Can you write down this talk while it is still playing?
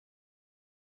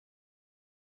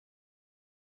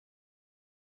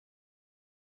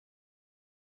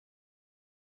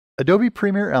Adobe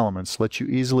Premiere Elements lets you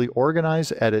easily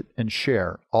organize, edit, and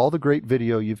share all the great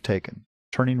video you've taken,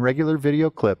 turning regular video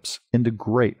clips into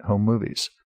great home movies.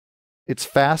 It's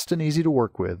fast and easy to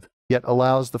work with, yet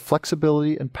allows the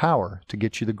flexibility and power to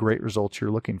get you the great results you're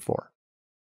looking for.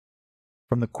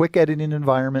 From the quick editing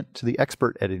environment to the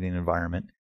expert editing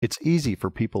environment, it's easy for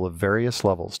people of various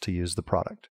levels to use the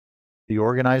product. The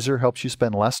organizer helps you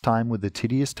spend less time with the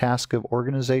tedious task of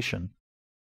organization,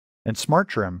 and Smart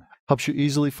Trim helps you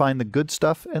easily find the good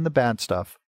stuff and the bad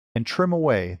stuff and trim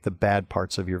away the bad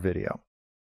parts of your video.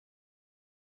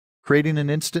 Creating an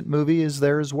instant movie is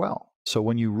there as well, so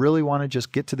when you really want to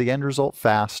just get to the end result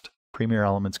fast, Premiere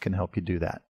Elements can help you do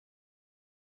that.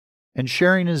 And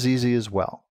sharing is easy as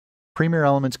well. Premiere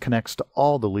Elements connects to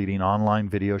all the leading online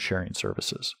video sharing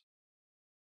services.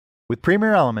 With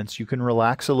Premiere Elements, you can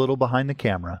relax a little behind the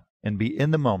camera and be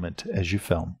in the moment as you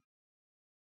film.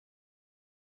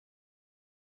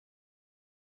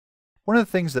 One of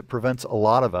the things that prevents a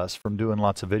lot of us from doing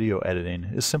lots of video editing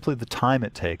is simply the time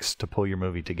it takes to pull your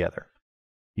movie together.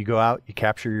 You go out, you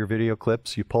capture your video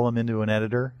clips, you pull them into an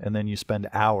editor, and then you spend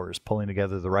hours pulling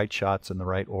together the right shots in the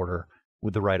right order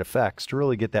with the right effects to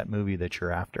really get that movie that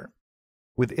you're after.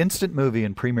 With Instant Movie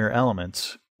and Premiere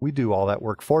Elements, we do all that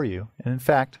work for you, and in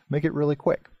fact, make it really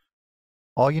quick.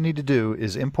 All you need to do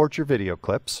is import your video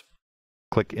clips,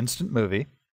 click Instant Movie,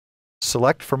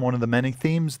 select from one of the many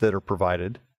themes that are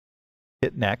provided,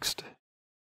 hit Next,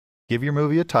 give your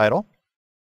movie a title,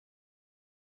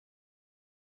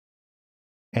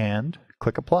 and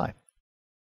click Apply.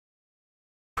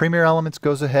 Premiere Elements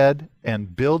goes ahead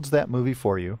and builds that movie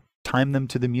for you, time them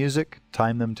to the music,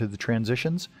 time them to the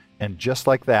transitions, and just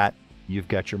like that, you've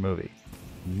got your movie.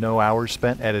 No hours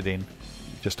spent editing,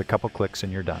 just a couple clicks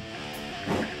and you're done.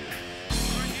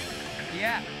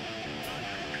 Yeah.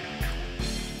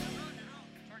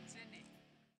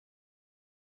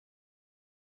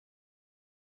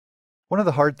 One of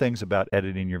the hard things about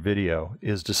editing your video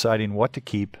is deciding what to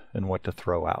keep and what to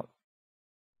throw out.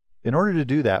 In order to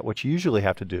do that, what you usually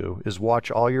have to do is watch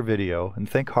all your video and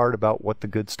think hard about what the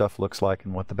good stuff looks like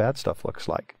and what the bad stuff looks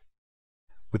like.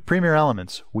 With Premiere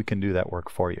Elements, we can do that work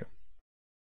for you.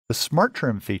 The Smart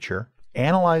Trim feature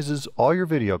analyzes all your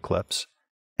video clips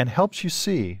and helps you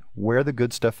see where the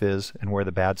good stuff is and where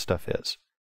the bad stuff is.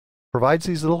 Provides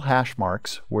these little hash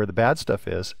marks where the bad stuff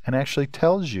is and actually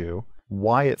tells you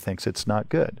why it thinks it's not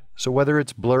good. So whether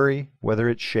it's blurry, whether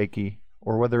it's shaky,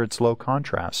 or whether it's low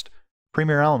contrast,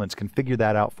 Premiere Elements can figure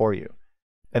that out for you.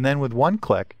 And then with one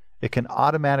click, it can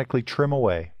automatically trim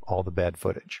away all the bad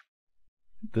footage.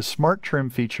 The Smart Trim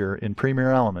feature in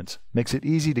Premiere Elements makes it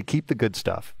easy to keep the good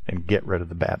stuff and get rid of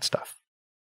the bad stuff.